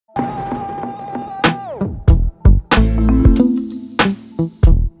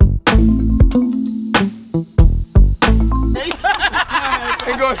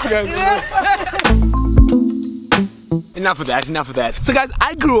Enough of that, enough of that. So guys,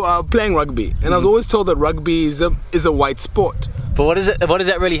 I grew up playing rugby and I was always told that rugby is a white sport. But what does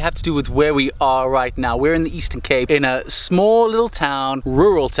that really have to do with where we are right now? We're in the Eastern Cape in a small little town,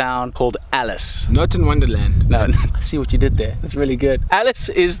 rural town called Alice. Not in Wonderland. No, I see what you did there. That's really good. Alice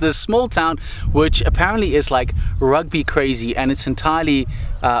is the small town which apparently is like rugby crazy and it's entirely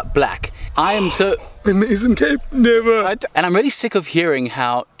black. I am so... In the Eastern Cape, never. And I'm really sick of hearing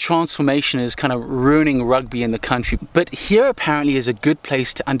how transformation is kind of ruining rugby in the country. But here apparently is a good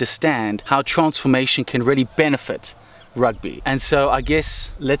place to understand how transformation can really benefit rugby. And so I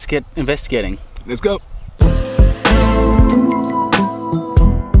guess let's get investigating. Let's go.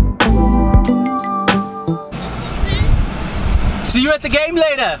 See you at the game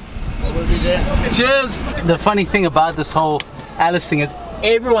later. We'll be there. Cheers. The funny thing about this whole Alice thing is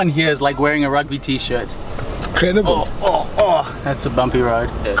everyone here is like wearing a rugby t-shirt. It's incredible. Oh, that's a bumpy road.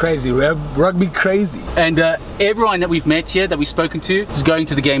 Crazy, we're rugby crazy. And everyone that we've met here, that we've spoken to, is going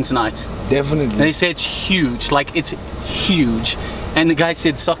to the game tonight. Definitely. And they say it's huge, like it's huge. And the guy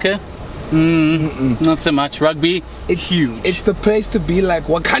said soccer, not so much. Rugby, it's huge. It's the place to be, like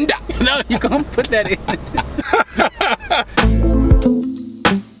Wakanda. No, you can't put that in.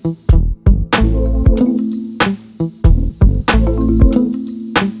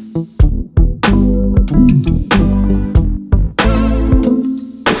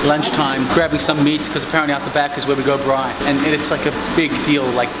 Lunchtime, grabbing some meat because apparently out the back is where we go braai, and it's like a big deal,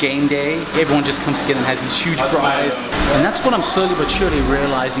 like game day. Everyone just comes together and has these huge braais, and that's what I'm slowly but surely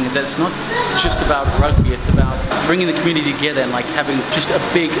realizing is that it's not just about rugby, it's about bringing the community together and like having just a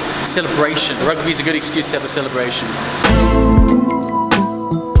big celebration. Rugby is a good excuse to have a celebration.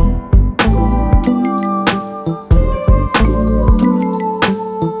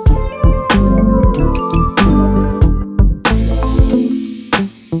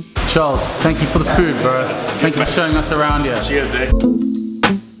 Charles, thank you for the food, bro. Thank you for showing us around here. Cheers, eh?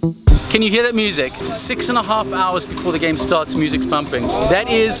 Can you hear that music? 6.5 hours before the game starts, music's pumping. That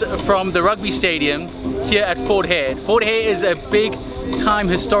is from the rugby stadium here at Fraught. Fraught is a big time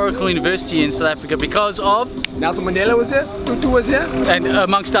historical university in South Africa because of... Nelson Mandela was here, Tutu was here. And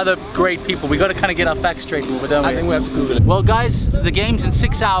amongst other great people. We got to kind of get our facts straight, don't we? I think we have to Google it. Well guys, the game's in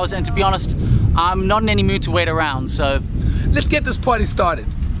 6 hours and to be honest, I'm not in any mood to wait around, so... Let's get this party started.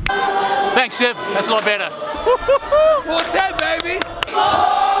 Thanks, Siv. That's a lot better. 410, baby!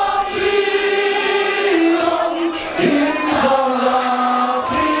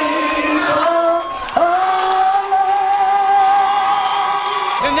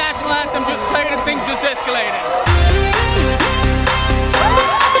 The national anthem just played and things just escalated.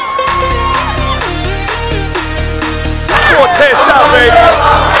 410 style, baby!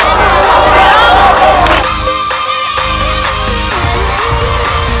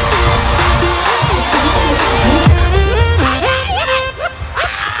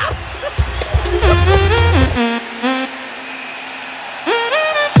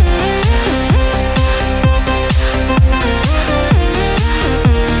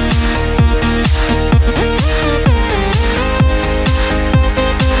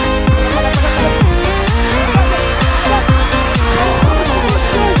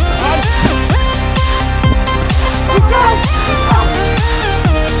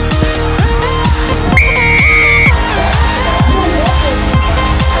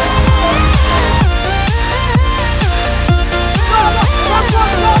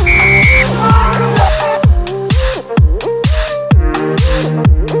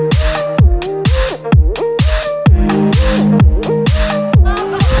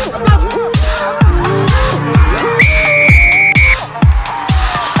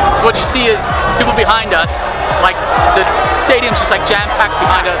 What you see is people behind us, like the stadium's just like jam-packed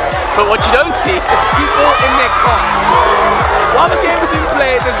behind us, but what you don't see is People in their cars. While the game is being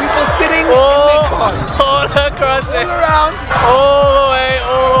played, there's people sitting in their cars. all across All around. all the way,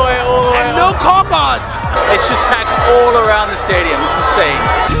 all the way, all the way. And no car guards. It's just packed all around the stadium. It's insane.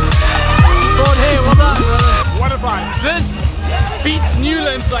 Fraught, hey, well done, brother. What a vibe. This beats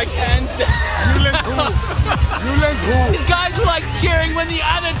Newlands like hands down. Newlands who? Newlands who? These guys were like cheering when the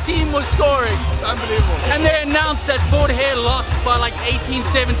other team was scoring. It's unbelievable. And they announced that Fraught lost by like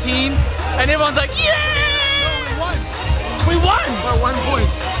 18-17. And everyone's like, yeah! No, we won. We won! By 1 point.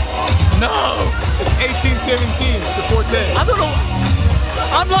 No! It's 18-17 to 410. I don't know.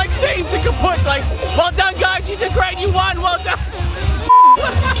 I'm like saying to kaput, like, well done guys, you did great, you won, well done.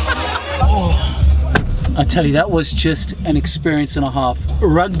 I tell you, that was just an experience and a half.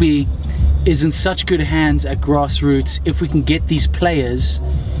 Rugby is in such good hands at grassroots. If we can get these players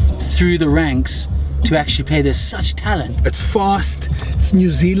through the ranks, to actually play. There's such talent. It's fast, it's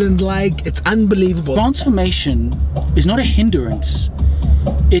New Zealand-like, it's unbelievable. Transformation is not a hindrance.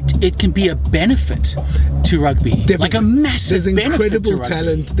 It can be a benefit to rugby. Definitely. Like a massive There's benefit to incredible rugby.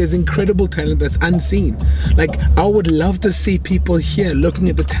 talent. There's incredible talent that's unseen. Like, I would love to see people here looking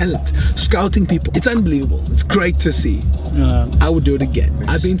at the talent, scouting people. It's unbelievable. It's great to see. I would do it again.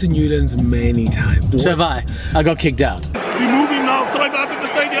 I've been to Newlands many times. So have I. I got kicked out. We're moving now. Climb out of the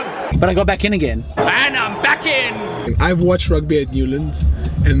stadium. But I got back in again. And I'm back in. I've watched rugby at Newlands,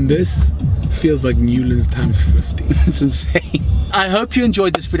 and this feels like Newlands times 50. It's insane. I hope you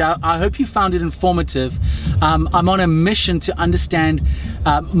enjoyed this video. I hope you found it informative. I'm on a mission to understand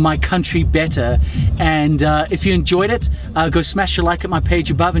my country better, and if you enjoyed it, go smash a like at my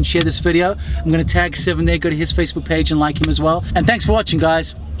page above and share this video. I'm going to tag Siv in there. Go to his Facebook page and like him as well. And thanks for watching,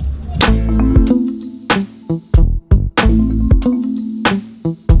 guys.